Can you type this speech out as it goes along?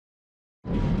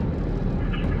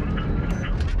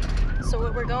So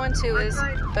what we're going to is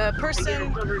the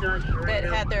person that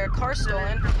had their car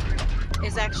stolen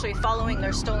is actually following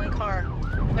their stolen car.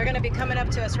 They're going to be coming up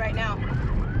to us right now.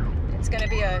 It's going to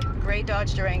be a gray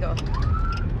Dodge Durango.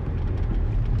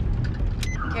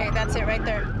 Okay, that's it right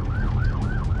there.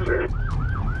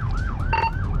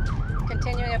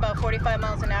 Continuing about 45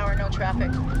 miles an hour, no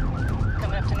traffic.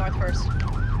 Coming up to North First.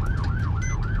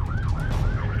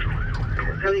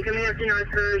 Are we coming up to North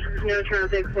First? No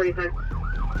traffic, 45.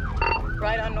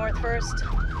 Right on North First,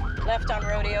 left on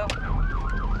Rodeo.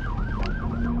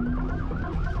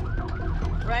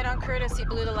 Right on Courtesy,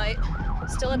 blew the light.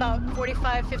 Still about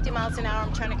 45, 50 miles an hour.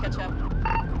 I'm trying to catch up.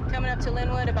 Coming up to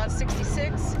Linwood, about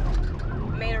 66.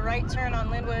 Made a right turn on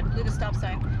Linwood, blew the stop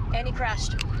sign, and he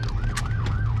crashed.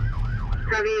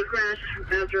 Copy, he crashed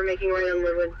after making right on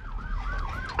Linwood.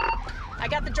 I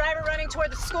got the driver running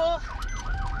toward the school.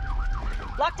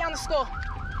 Lock down the school.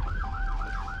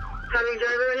 Copy,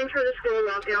 driver running toward the school,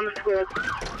 lock down the school.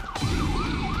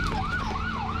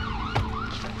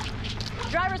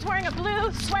 Driver's wearing a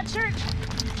blue sweatshirt.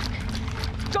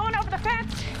 Going over the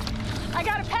fence. I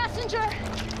got a passenger,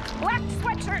 black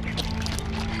sweatshirt.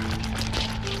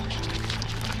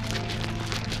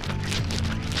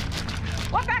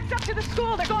 What backs up to the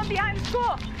school? They're going behind the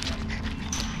school.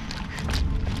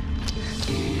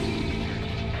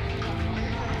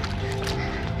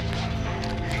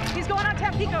 He's going on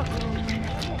Tampico.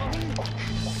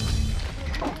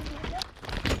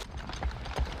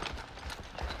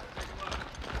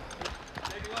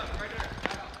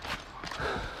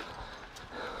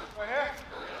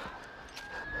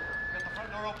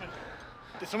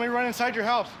 Did somebody run inside your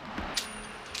house?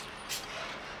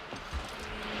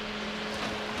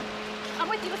 I'm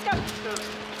with you, let's go.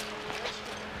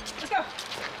 Let's go.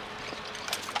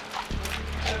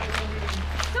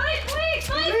 Police!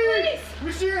 Let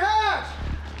me see your hands!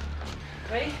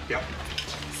 Ready? Yep.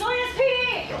 Salinas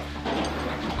PD!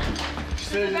 She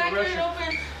said The back door's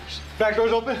open. Back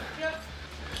door's open? Yep.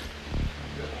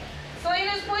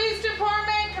 Salinas Police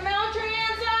Department, come out with your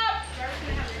hands up.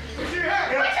 Let me see your hands!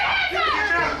 Put your hands up!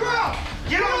 Get on the ground!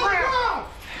 Get on the ground!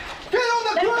 Get on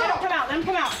the Let him ground! come out, let him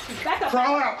come out. Back up.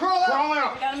 Crawl out! Crawl out! Crawl We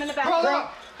out! got him in the back. Crawl out!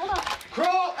 Hold on.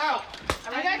 Crawl out!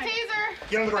 I got taser.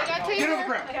 Get on the ground. I got Get on the taser.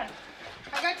 ground. I got him.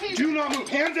 I got taser. Do not move.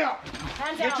 Hands out.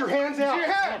 Hands Get out. your hands out.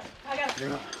 Your hands. I got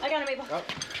him. I got him, Abel.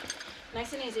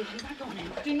 Nice and easy. He's not going in.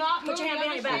 Do not Put move. your hand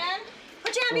behind your back. understand?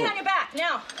 Put your hand behind your back,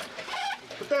 now.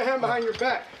 Put that hand behind your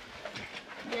back.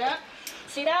 Yep.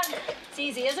 See that? It's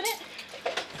easy, isn't it?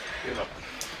 Get up.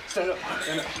 Stand up.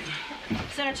 Stand up.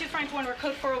 Center 2, Frank 1, we're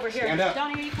code 4 over here. Stand up.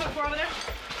 Donnie, are you code 4 over there?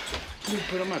 Can you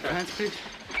put on my pants, please?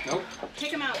 Nope.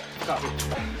 Take him out. Copy.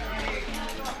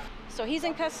 So he's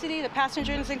in custody, the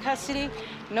passenger is in custody,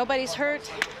 nobody's hurt.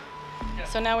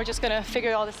 So now we're just gonna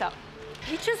figure all this out.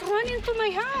 He just ran into my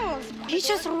house. He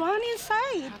just ran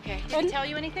inside. Okay, did he tell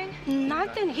you anything?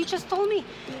 Nothing. He just told me,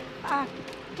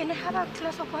 can I have a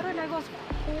glass of water? And I goes,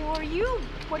 who are you?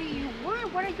 What do you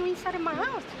want? What are you inside of my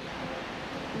house?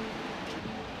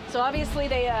 So obviously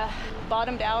they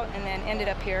bottomed out and then ended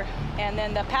up here. And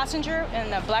then the passenger in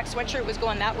the black sweatshirt was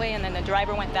going that way and then the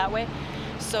driver went that way.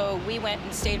 So we went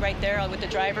and stayed right there with the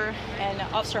driver, and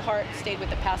Officer Hart stayed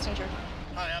with the passenger.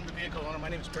 Hi, I'm the vehicle owner. My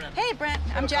name is Brent. Hey, Brent, I'm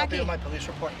I have a Jackie. copy of my police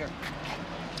report here.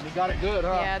 You got it good,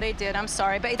 huh? Yeah, they did. I'm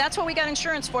sorry, but that's what we got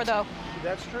insurance for, though.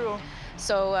 That's true.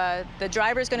 So the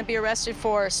driver is going to be arrested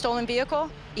for stolen vehicle,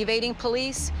 evading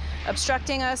police,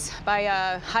 obstructing us by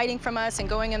hiding from us and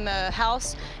going in the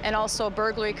house, and also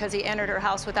burglary because he entered her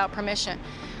house without permission.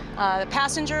 The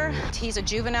passenger, he's a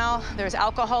juvenile. There's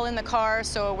alcohol in the car,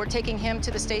 so we're taking him to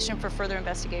the station for further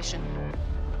investigation.